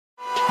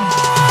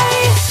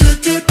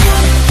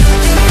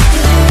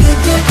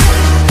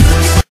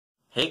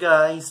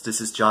guys,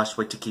 this is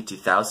Joshua Tiki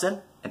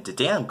 2000, and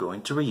today I'm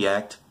going to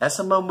react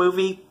SML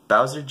movie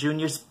Bowser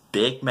Jr.'s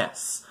Big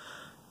Mess.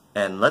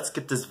 And let's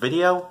get this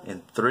video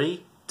in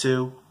 3,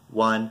 2,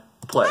 1,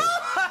 play.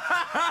 Oh,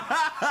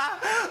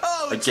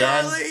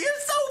 Again. Charlie,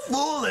 you're so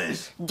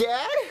foolish.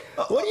 Dad?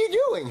 What are you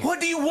doing? What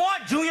do you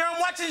want, Junior?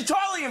 I'm watching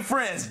Charlie and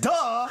Friends. Duh.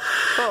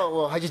 Oh,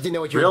 well, I just didn't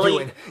know what you Really? were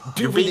doing.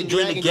 You're Doofy being the mean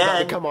Dragon's about to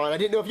again. come on. I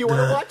didn't know if you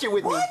want to watch it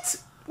with me. What?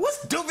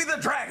 What's Doofy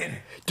the Dragon?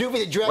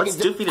 Doofy the Dragon's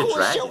What's Doofy the the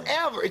coolest Dragon?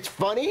 show ever. It's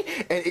funny,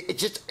 and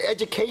it's just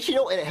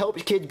educational, and it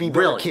helps kids be better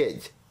Really?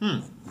 kids.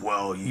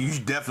 Well, you I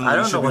definitely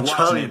don't should know be what watching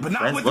Charlie it, and but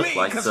not Friends with look me,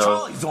 like, because so-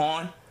 Charlie's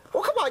on.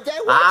 Well, come on,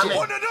 Dad, watch it.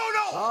 Oh,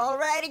 no.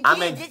 Alrighty, I'm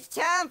kids, in it's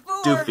time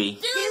for Doofy.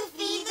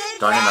 Doofy the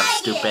Darn it, I'm Dragon.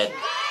 stupid.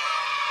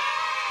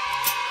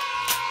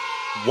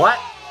 What?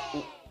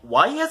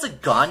 Why he has a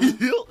gun?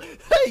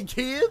 Hey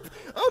kids,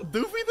 I'm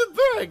Doofy the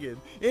Dragon,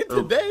 and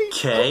today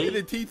Okay. I'm going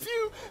to teach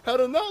you how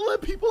to not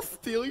let people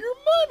steal your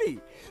money.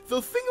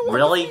 So sing along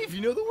Really? with me if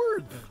you know the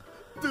words.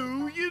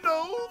 Do you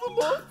know the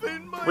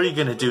Muffin Man? What are you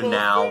gonna do The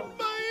now? Muffin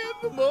Man,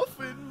 the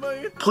Muffin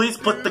Man. Please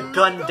put the Do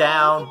gun you know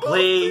down, the Muffin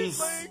please.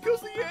 Man?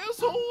 'Cause the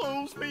asshole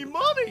owes me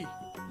money.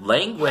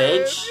 Language?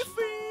 Have you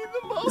seen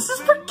the Muffin This is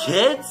for Man?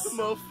 kids? The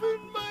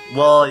Muffin Man,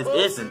 Well, it the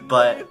Muffin isn't,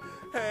 but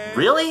Man. Have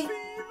really? you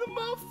seen the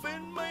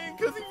Muffin Man?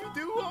 'Cause if you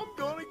do, I'm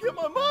gonna get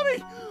my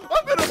money.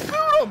 I'm gonna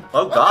sue him.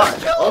 Oh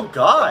God, oh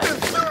God. Sue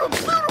him.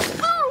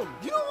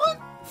 You know what?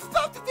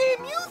 Stop the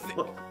damn music.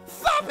 What-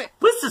 Stop it.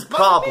 What's his Muffin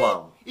problem?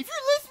 Man, if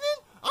you're listening,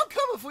 I'm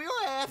coming for your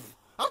ass.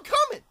 I'm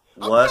coming.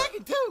 I'm What?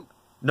 packing too.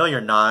 No,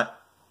 you're not.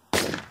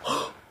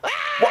 Ah,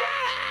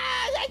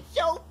 that's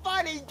so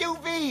funny,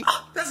 Doofy.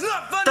 That's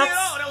not funny That's at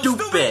all. That was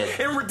stupid.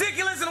 stupid and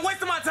ridiculous and a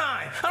waste of my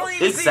time. I don't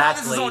even Exactly. see how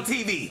this is on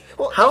TV.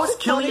 Well, How it's is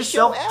the killing funniest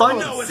yourself show funny?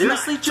 ever. No, it's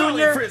Seriously, not. Charlie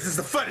Junior? and Friends is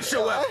the funniest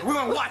show ever. We're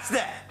gonna watch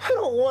that. I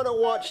don't want to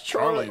watch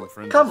Charlie.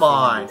 Come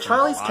on,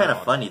 Charlie's kind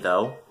of funny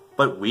though,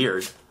 but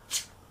weird.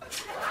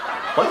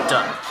 What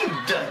the?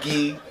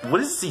 Ducky.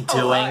 What is he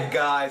Oh, hi doing?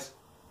 guys,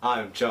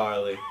 I'm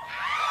Charlie.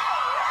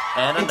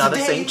 And And another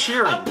today, saying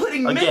cheering I'm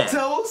putting again.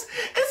 Mentos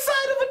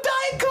inside of a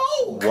Diet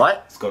Coke.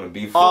 What? It's gonna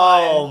be fun.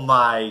 Oh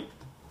my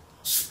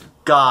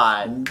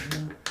God!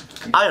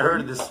 I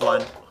heard this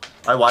one.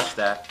 I watched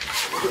that.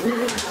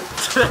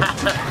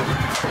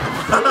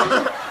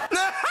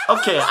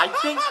 Okay, I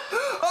think.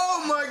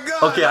 Oh my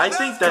God. Okay, I that's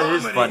think that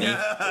is comedy.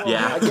 funny.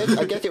 Yeah.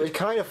 I guess it was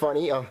kind of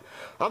funny. I'm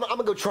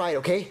gonna go try it,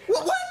 okay?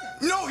 What?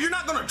 No, you're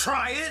not gonna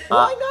try it.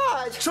 Why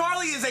not?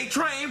 Charlie is a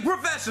trained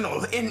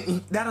professional,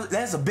 and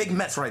that's a big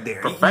mess right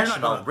there. Professional? You're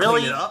not gonna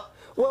Really? clean it up.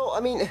 Well, I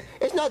mean,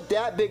 it's not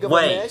that big of a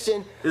Wait, mess.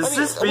 And is I mean,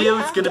 this we video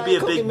have gonna be a Diet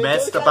Coke big and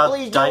mess Mentos. Can I about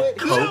please do Diet it?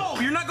 Coke? No,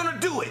 you're not gonna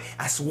do it.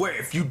 I swear,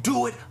 if you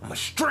do it, I'm gonna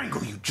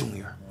strangle you,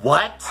 Junior.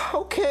 What?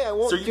 Okay, I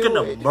won't So do you're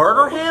gonna it.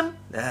 murder him?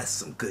 That's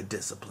some good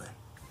discipline.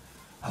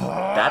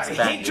 That's I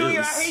bad hate Junior.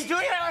 news. I hate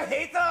Junior. I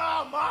hate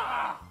them.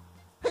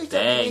 Hey, Dang,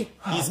 Stephanie.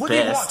 he's What do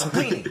you want? pissed. I'm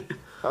cleaning.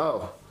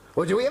 Oh.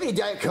 Well, do we have any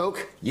Diet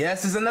Coke?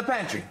 Yes, it's in the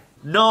pantry.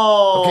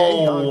 No.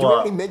 Okay. Do we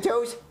have any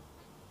Mentos?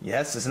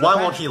 Yes, it's in the Why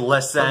pantry. won't he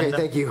listen? Okay,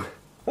 thank you.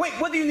 Wait,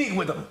 what do you need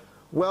with them?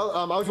 Well,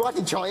 I was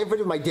watching Charlie and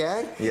Friends with my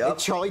dad, Yep. and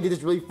Charlie did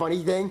this really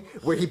funny thing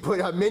where he put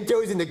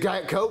Mentos in the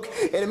Diet Coke,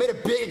 and it made a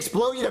big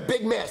explosion, a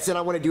big mess, and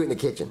I want to do it in the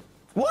kitchen.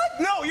 What?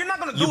 No, you're not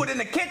gonna do it in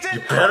the kitchen.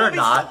 you better You'll be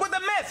not. stuck with the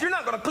mess. You're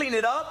not gonna clean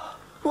it up.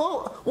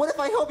 Well, what if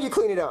I help you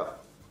clean it up?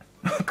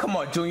 Come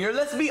on, Junior.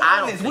 Let's be I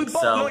don't honest. We think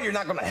both so. know you're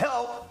not gonna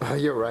help.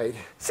 You're right.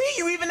 See,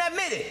 you even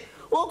admit it.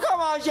 Well, come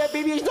on, Chef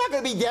Baby, it's not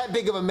going to be that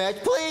big of a mess.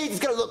 Please, it's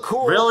going to look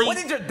cool. Really? What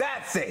did your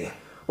dad say?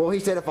 Well, he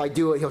said if I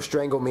do it, he'll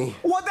strangle me.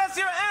 Well, that's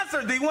your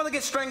answer. Do you want to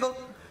get strangled?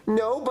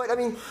 No, but I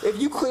mean,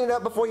 if you clean it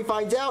up before he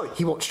finds out,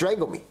 he won't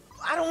strangle me.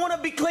 I don't want to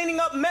be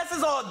cleaning up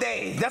messes all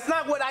day. That's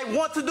not what I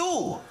want to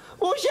do.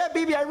 Well, Chef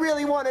Baby, I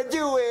really want to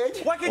do it.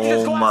 Why can't you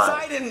just Oh go my.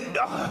 outside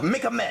and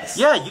make a mess?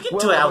 Yeah, you can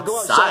Well, do it if I go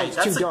outside. it's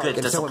That's too a dark good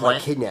and someone might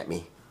discipline. kidnap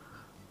me.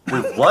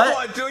 Wait, Come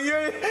what? on,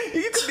 Junior.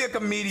 You could be a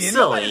comedian.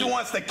 Silly. Nobody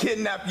wants to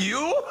kidnap you.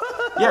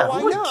 Yeah, Why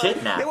who would not? They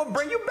kidnap? will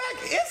bring you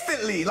back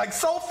instantly, like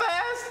so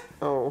fast.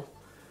 Oh.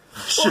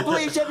 Well,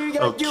 please, Chef Baby, you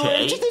got to do it.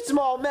 Okay. It's just a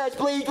small mess.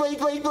 Please, please,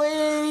 please,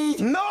 please.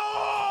 No!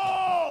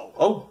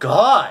 Oh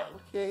God!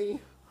 Okay.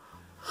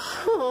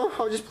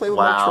 I'll just play with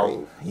Wow. my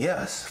train.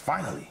 Yes,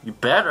 finally. You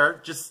better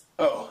just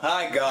Oh,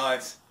 hi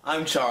guys,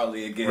 I'm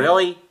Charlie again.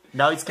 really.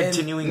 Now he's And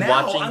continuing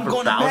now watching I'm for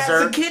going to pass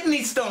Bowser. a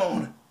kidney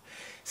stone.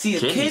 See, a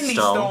Kidney kidney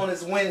stone? stone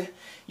is when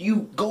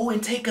you go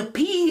and take a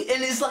pee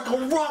and it's like a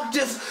rock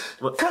just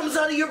What? comes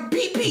out of your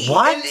pee-pee.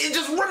 What? And it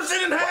just rips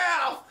it in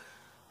half.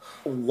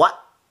 What?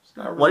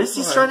 not What real is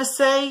he fun. trying to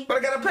say? But I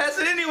gotta pass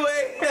it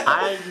anyway.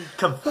 I'm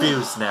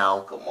confused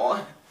now. Come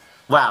on.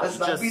 Wow. Let's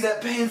not Just be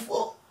that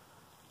painful.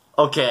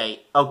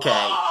 okay.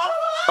 Okay.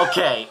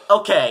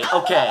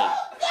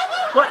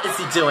 What is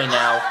he doing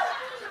now?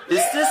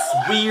 Is this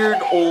weird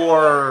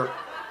or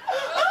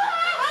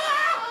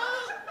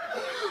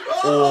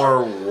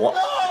what?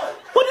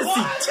 What is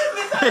he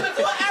doing?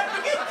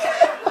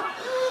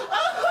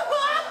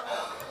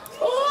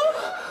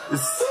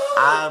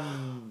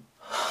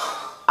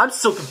 I'm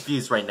so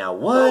confused right now.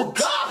 What? Oh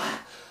God!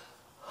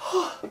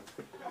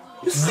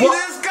 You see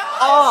this, guys?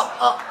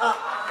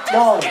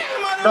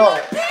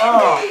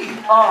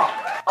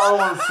 I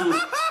want to see.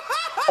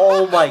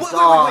 Oh my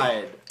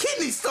god.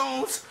 Kidney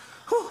stones?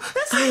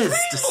 That is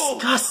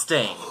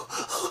disgusting.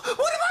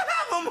 What if I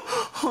have them?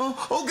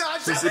 Oh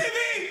God, Chef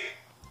Baby!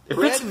 If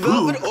Red it's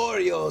velvet food.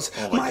 Oreos,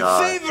 Oh my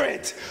God.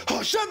 favorite.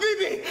 Oh, Chef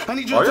Baby, I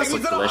need you to Oreos take me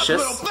look to the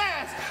delicious. hospital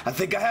fast. I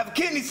think I have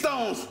kidney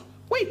stones.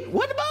 Wait,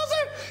 what,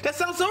 Bowser? That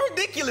sounds so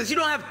ridiculous. You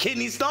don't have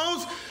kidney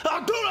stones.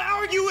 Oh, don't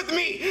argue with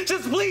me.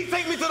 Just please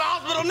take me to the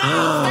hospital now.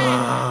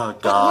 Oh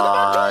But what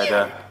about god.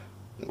 Junior?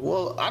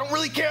 Well, I don't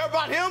really care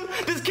about him.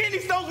 This kidney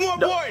stone's more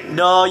important.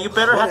 No, you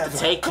better have to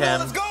take Come him. on,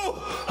 let's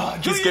go.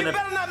 Junior, gonna- you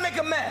better not make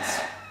a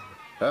mess.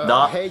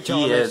 No, Hey, he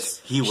Thomas.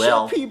 is. He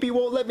will. Chef Pee-Pee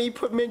won't let me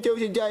put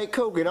Mentos in Diet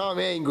Coke and I'm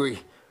angry.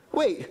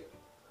 Wait,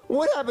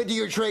 what happened to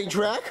your train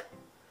track?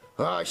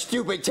 Ah,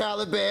 stupid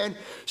Taliban.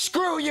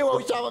 Screw you,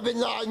 Osama Bin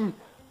Laden.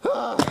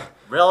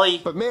 Really?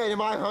 But man, am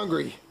I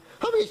hungry.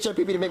 How about Chef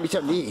Pee-Pee to make me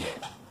something to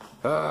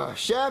eat?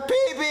 Chef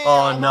Pee-Pee!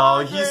 Oh, I'm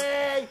no,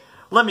 hungry.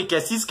 Let me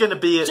guess. He's gonna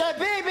be. Chef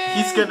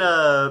Pee-Pee! He's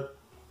gonna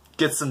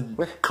get some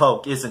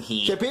Coke, isn't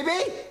he? Chef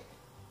Pee-Pee?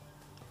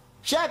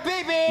 Chef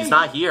Pee-Pee! He's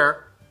not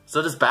here.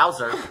 So does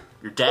Bowser.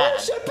 Your dad.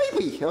 Chef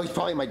Pee-Pee? Oh, he's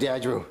probably in my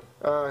dad's room.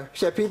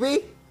 Chef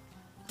Pee-Pee?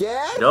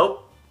 Dad?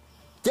 Nope.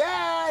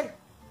 Dad!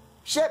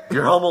 Chef...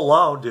 You're home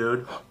alone,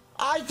 dude.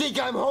 I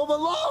think I'm home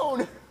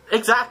alone!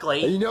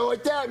 Exactly. You know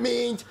what that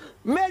means?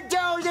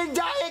 Mentos and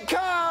Diet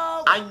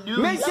Coke! I knew.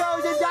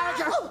 Mentos and Diet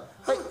Coke!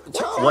 Hey,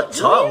 Toad! What,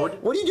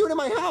 Toad? What are you doing in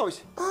my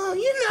house? Oh,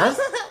 you know,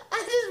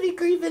 I just be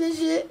creeping and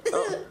shit.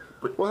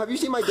 Well, have you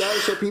seen my dad,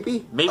 Chef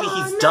Pee-Pee? Maybe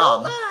he's no,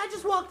 dumb. I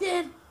just walked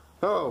in.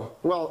 Oh,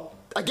 well,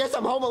 I guess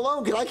I'm home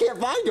alone because I can't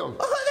find him.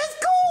 Oh, that's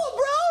cool,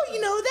 bro.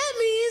 You know what that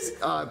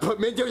means? Put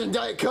Mentos and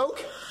Diet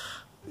Coke?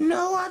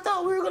 No, I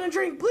thought we were gonna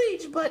drink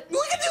bleach, but we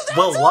can do that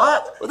Well, too.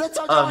 what? Well, that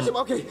sounds awesome.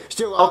 Okay,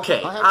 still,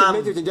 okay, I have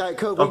the Mentos and Diet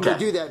Coke. We can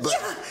do that, but,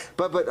 Yeah.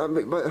 but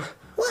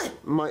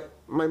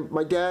What?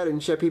 my dad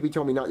and Chef Pee-Pee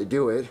told me not to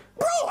do it.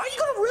 Bro, are you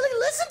gonna really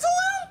listen to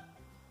him?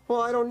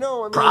 Well, I don't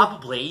know. I mean,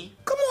 Probably.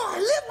 Come on,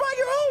 live by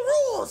your own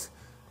rules.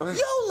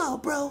 YOLO,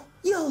 bro.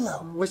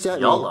 YOLO. What's that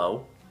mean?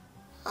 YOLO.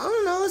 I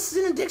don't know. It's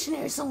in a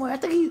dictionary somewhere. I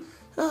think he,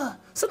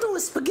 something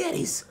with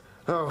spaghettis.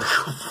 Oh,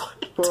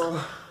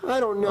 well, I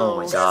don't know. Oh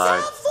my Just god.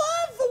 have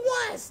fun for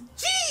once.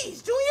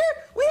 Jeez, Junior,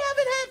 we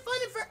haven't had fun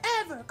in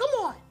forever. Come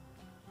on.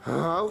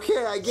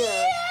 Okay, I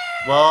guess.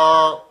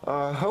 Well,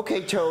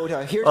 Okay, Toad.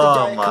 Here's the oh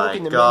Diet Coke my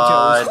and the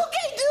god. Mentos.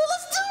 Okay, dude,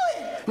 let's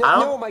do it. No, I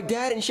don't- no, my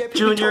dad and Chef Pee-Pee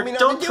Junior, told me not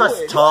don't to trust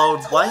do it. Toad.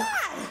 What? Why?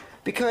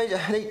 Because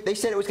they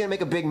said it was gonna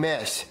make a big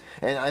mess,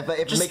 and if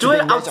it Just makes do a it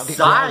big mess, I'll get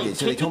outside. grounded.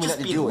 So they Can't you told me just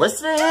not to be do it.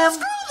 listening to him?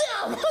 Screw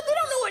them. They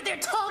don't know what they're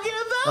talking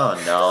about.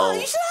 Oh, no.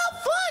 You should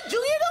have fun,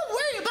 Junior. Don't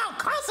worry about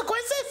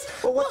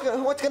consequences. Well,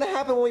 what's gonna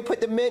happen when we put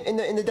the mint in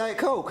the Diet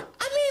Coke?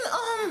 I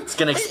mean, It's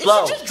gonna It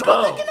explode. should just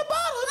drop Boom. back in the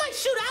bottle. It might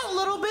shoot out a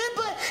little bit,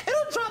 but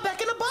it'll drop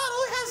back in the bottle.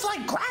 It has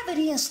like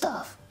gravity and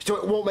stuff. So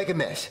it won't make a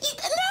mess.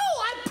 No,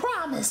 I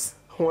promise.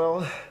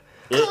 Well,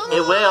 It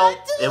will.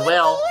 It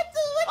will.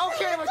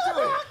 Okay, let's do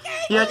it.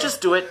 Okay. Yeah,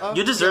 just do it.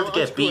 You deserve to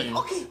get beaten.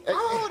 Okay, I'll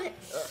hold it.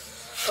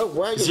 oh,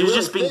 why are you You're really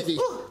just being- busy?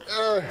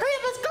 Hurry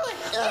up, let's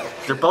go.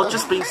 They're both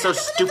just being so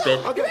stupid.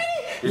 Okay.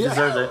 You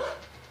deserve it.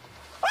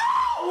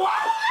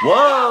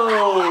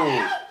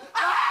 Whoa!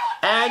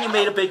 And you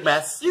made a big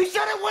mess. You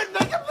said it wouldn't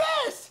make a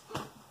mess.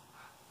 Oh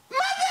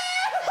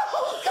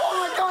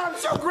my God, I'm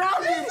so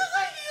grounded. This is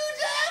a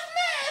huge ass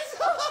mess.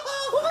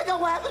 Oh my God,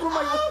 what happens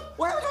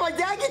when my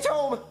dad gets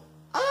home?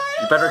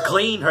 You better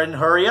clean her and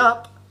hurry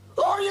up.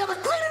 Oh yeah, but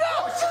clean it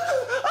up.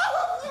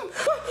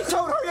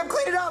 Toad, hurry up,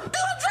 clean it up. Dude,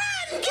 I'm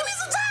trying. Give me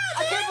some time,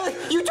 I can't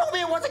believe you told me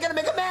it wasn't gonna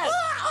make a mess.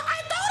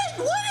 I thought it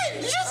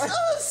wouldn't.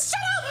 Just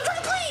shut up. I'm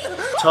trying to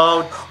clean.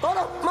 Toad. Oh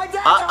no, my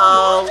dad's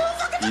Uh-oh.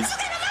 He's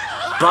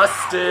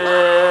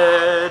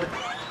busted.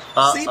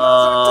 See, Bowser,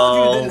 I told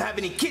you you didn't Uh-oh. have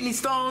any kidney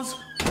stones.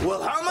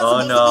 Well, how am I Oh,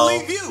 supposed no.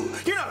 to believe you?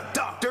 You're not a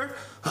doctor.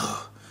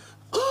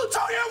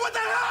 Junior, what the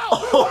hell?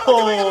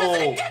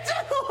 Oh.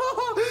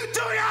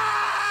 Junior!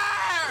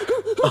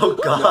 Oh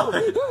god.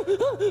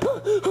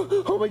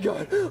 Oh my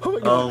God. Oh my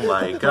God. Oh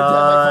my I'm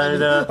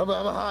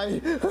god.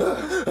 high.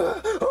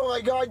 Oh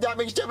my God, that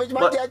makes damage.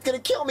 My What? dad's gonna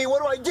kill me.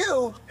 What do I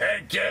do?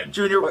 Hey, kid.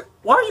 Junior,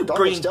 why are you Dr.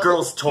 bringing Stubble?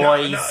 girls' No,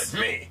 toys? it's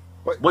me.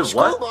 Wait, what?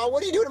 Screwball,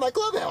 what are you doing in my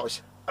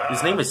clubhouse?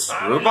 His name is I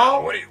don't know.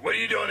 Screwball? What are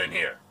you doing in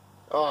here?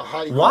 Oh,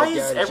 hiding Why from my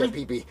is dad and every- Chef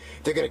Pee-Pee.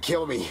 They're gonna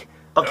kill me.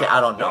 Okay, I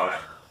don't know. Why?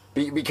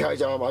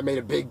 Because I made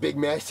a big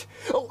mess.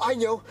 Oh, I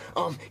know.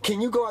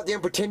 Can you go out there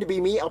and pretend to be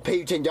me? I'll pay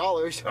you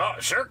 $10. Oh,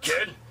 sure,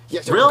 kid.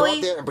 Yes, so go Really?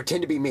 out there and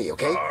pretend to be me,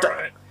 okay? All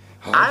right.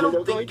 I don't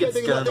They're think gonna-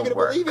 it's they're not gonna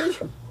work. believe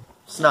it.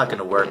 It's not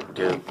gonna work,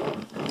 dude.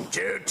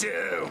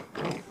 Choo-choo.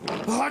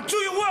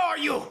 Junior, where are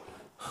you?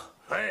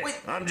 Hey,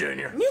 I'm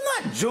Junior.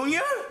 You're not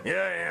Junior. Yeah,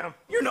 I am.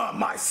 You're not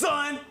my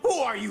son. Who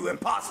are you,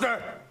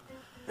 imposter?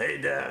 Hey,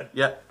 Dad.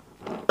 Yeah.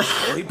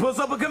 Well, he puts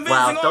up a convincing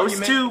Wow, those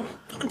argument.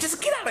 two.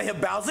 Just get out of here,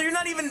 Bowser. You're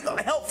not even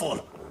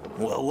helpful.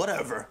 Well,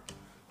 whatever.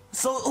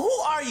 So who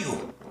are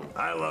you?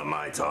 I love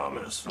my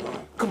Thomas.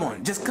 Come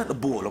on, just cut the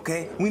bull,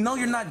 okay? We know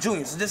you're not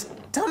Junior, so just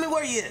tell me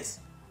where he is.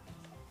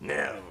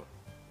 Never.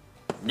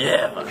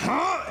 Never.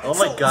 Huh? Oh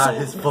my God,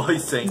 his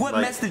voice ain't What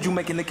like... mess did you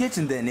make in the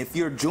kitchen then, if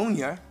you're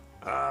Junior?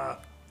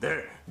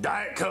 They're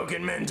Diet Coke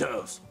and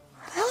Mentos.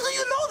 How do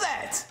you know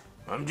that?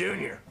 I'm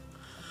Junior.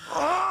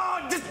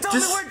 Oh, just tell me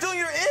where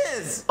Junior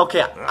is.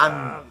 Okay,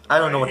 I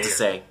don't know what to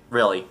say,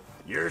 really.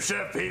 You're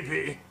Chef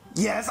Pee-Pee.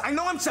 Yes, I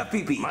know I'm Chef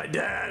Pee-Pee. My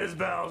dad is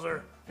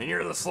Bowser, and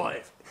you're the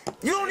slave.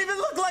 You don't even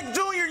look like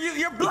Junior.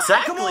 You're blind.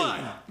 Exactly. Come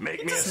on.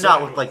 Make me a Does not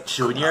look sandwich. like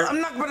Junior.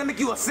 I'm not gonna make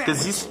you a sandwich.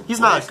 Because he's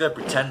not a good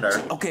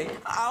pretender. Okay,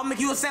 I'll make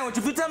you a sandwich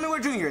if you tell me where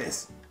Junior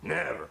is.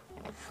 Never.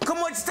 Come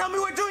on, just tell me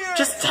where Junior is.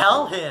 Just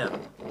tell him.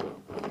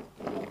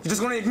 You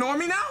just gonna ignore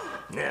me now?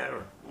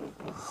 Never.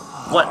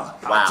 What?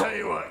 I'll tell Wow.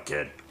 you what,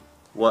 kid.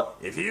 What?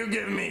 If you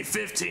give me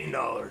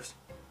 $15,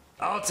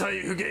 I'll tell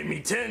you who gave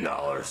me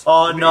 $10.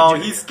 Oh to be no,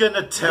 Junior. he's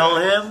gonna tell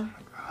him?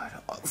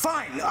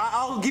 Fine,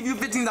 I'll give you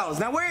 $15.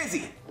 Now where is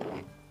he?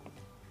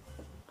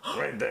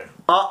 Right there.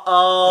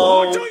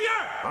 Uh-oh. Junior!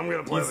 I'm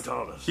gonna play with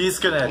Thomas. He's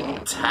gonna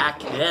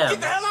attack him.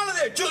 Get the hell out of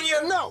there, Junior!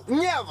 No,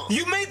 never.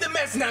 You made the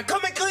mess now.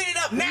 Come and clean it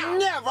up now.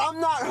 Never. I'm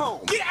not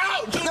home. Get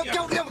out, No,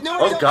 Junior. no,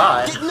 Oh,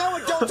 God. No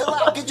adults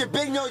allowed. Get your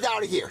big nose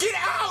out of here. Get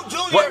out,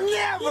 Junior. What?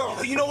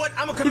 Never. You know what?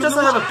 I'm gonna come He to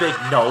doesn't the have a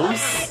big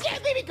nose.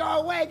 Baby, go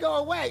away. Go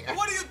away.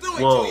 What are you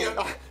doing, Whoa.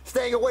 Junior?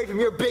 Staying away from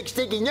your big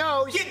stinky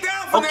nose. Get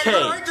down from there. Okay, You're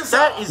gonna hurt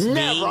yourself. that is mean,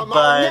 Never. I'm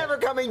but... never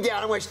coming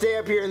down. I'm going to stay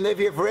up here and live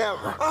here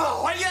forever.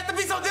 Oh, why do you have to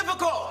be so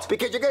difficult?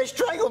 Because you're going to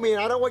strangle me,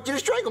 and I don't want you to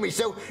strangle me.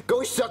 So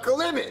go suck a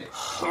lemon.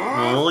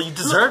 Well, you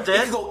deserved Look, it.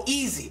 You can go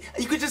easy.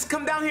 You could just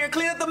come down here and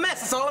clean up the mess.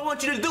 That's all I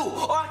want you to do.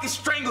 Or I can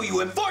strangle you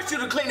and force you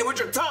to clean it with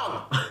your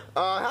tongue.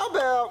 How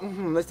about,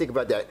 let's think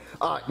about that.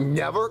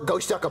 Never go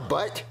suck a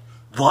butt.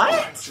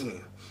 What?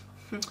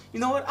 You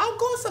know what? I'll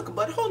go suck a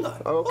butt. Hold on.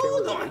 Okay.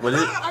 Hold on. What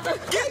is-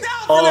 Get down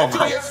Oh from there,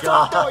 my Junior.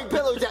 God. Throwing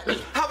pillows at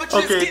me. How about you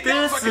Okay, just get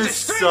down this so I can is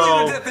just strangle you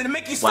so- to death and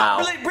make you stop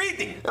Wow.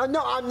 breathing?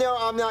 No,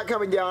 I'm not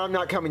coming down. I'm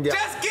not coming down.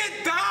 Just get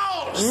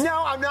down.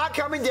 No, I'm not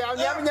coming down.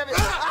 Never.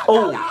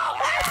 Oh.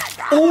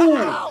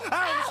 Oh.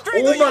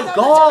 Strangle Oh my you.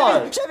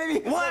 God.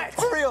 Baby, What?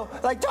 For real.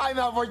 Like, time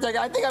out for a second.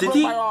 I think I Did broke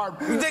he? my arm.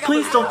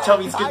 Please don't tell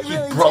me he's I gonna,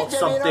 really he broke did,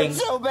 Jimmy, and something. I'm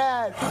so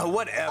bad.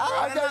 Whatever. Oh,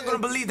 I'm not no, gonna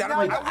believe that. no,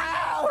 I'm no. gonna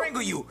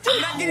strangle you.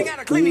 You're not getting out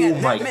of cleaning Oh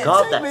at my that mess.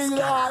 God, Take me that's to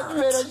the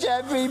hospital,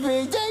 Chef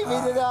Pee-Pee. Take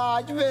me to the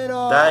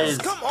hospital. That is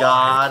Come on.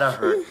 gotta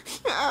hurt.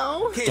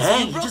 Ow. Okay,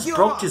 Dang, you he just your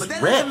broke arm, his but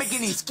that doesn't wrist. make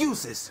any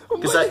excuses.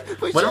 Because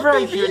But whenever Chef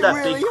I hear Pee-Pee, that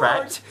really big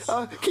crack, hurts.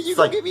 Can you it's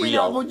go like give me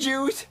real. an apple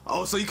juice?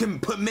 Oh, so you can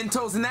put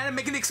Mentos in that and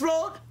make it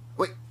explode?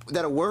 Wait,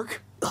 that'll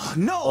work?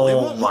 No, it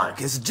Oh won't my.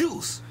 work. It's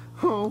juice.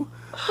 Oh,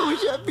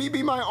 Chef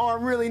Pee-Pee, my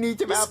arm really needs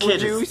some this apple kid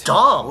juice. is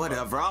dumb.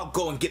 Whatever, I'll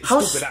go and get How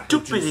stupid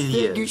apple stupid juice.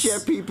 he Thank you, is.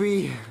 Chef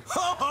Pee-Pee.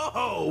 Ho, ho,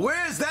 ho.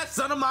 Where's that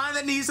son of mine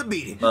that needs a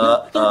beating?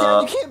 Dad,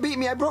 you can't beat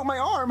me. I broke my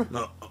arm.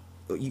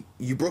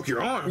 You broke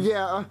your arm?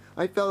 Yeah,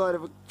 I fell out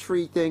of a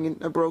tree thing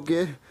and I broke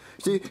it.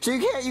 So you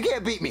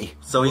can't beat me.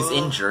 So he's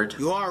injured.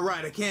 You are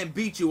right. I can't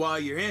beat you while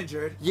you're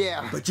injured.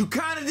 Yeah. But you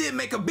kind of did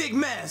make a big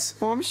mess.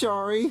 Oh, I'm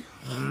sorry.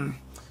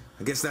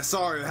 I guess that's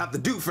all I have to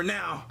do for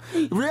now.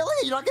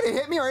 Really? You're not gonna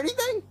hit me or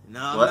anything? No,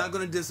 I'm What? not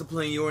going to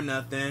discipline you or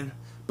nothing.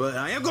 But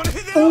I am going to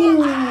hit it.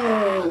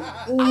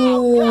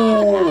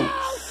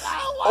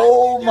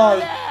 Oh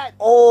my.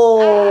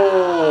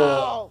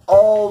 Oh.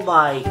 Oh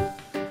my.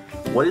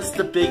 What is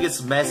the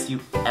biggest mess you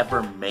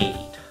ever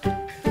made?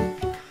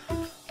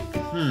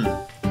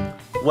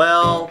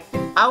 Well,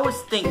 I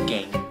was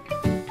thinking.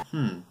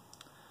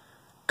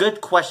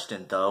 Good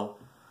question though.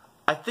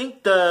 I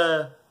think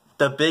the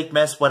big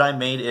mess what I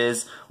made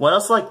is when I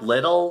was like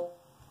little,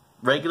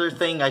 regular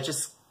thing, I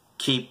just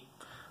keep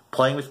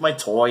playing with my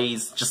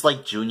toys, just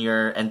like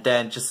Junior, and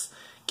then just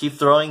keep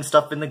throwing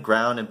stuff in the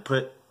ground and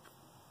put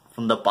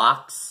from the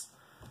box.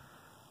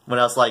 When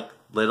I was like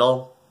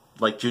little,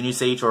 like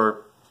Junior's age,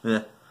 or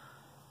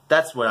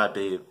that's what I'd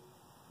be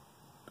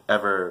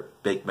ever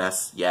big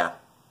mess, yeah.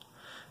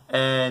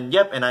 And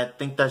yep, and I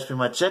think that's pretty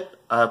much it.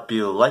 I hope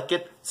you like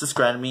it,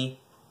 subscribe to me,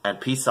 and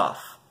peace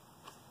off.